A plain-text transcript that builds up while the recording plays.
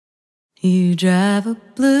You drive a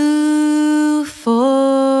blue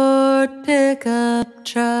Ford pickup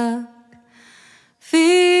truck.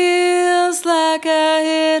 Feels like I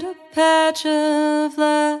hit a patch of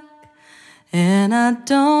luck, and I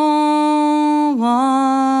don't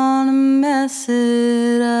wanna mess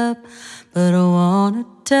it up, but I wanna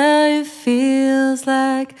tell you feels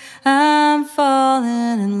like I'm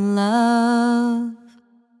falling in love.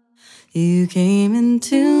 You came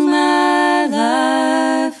into my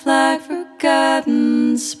life like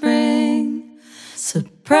forgotten spring.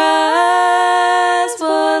 Surprise,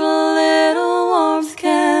 what a little warmth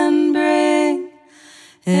can bring.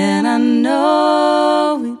 And I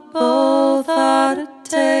know we both ought to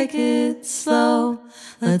take it slow.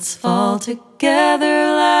 Let's fall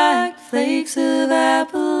together like flakes of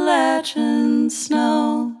Appalachian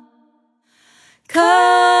snow.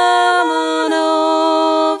 Come on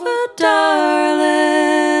over, darling.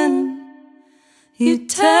 You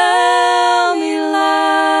tell me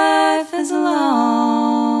life is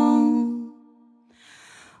long.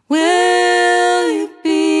 Will you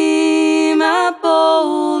be my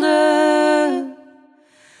boulder?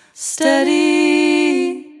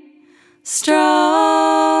 Steady, strong.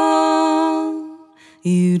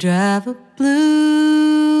 You drive a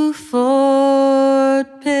blue Ford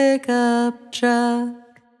pickup truck.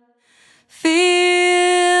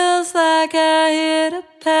 Feels like I hit a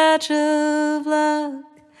patch of luck,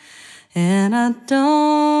 and I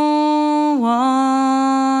don't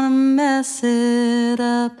wanna mess it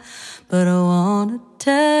up, but I wanna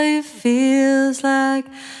tell you feels like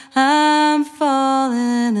I'm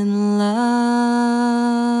falling in love.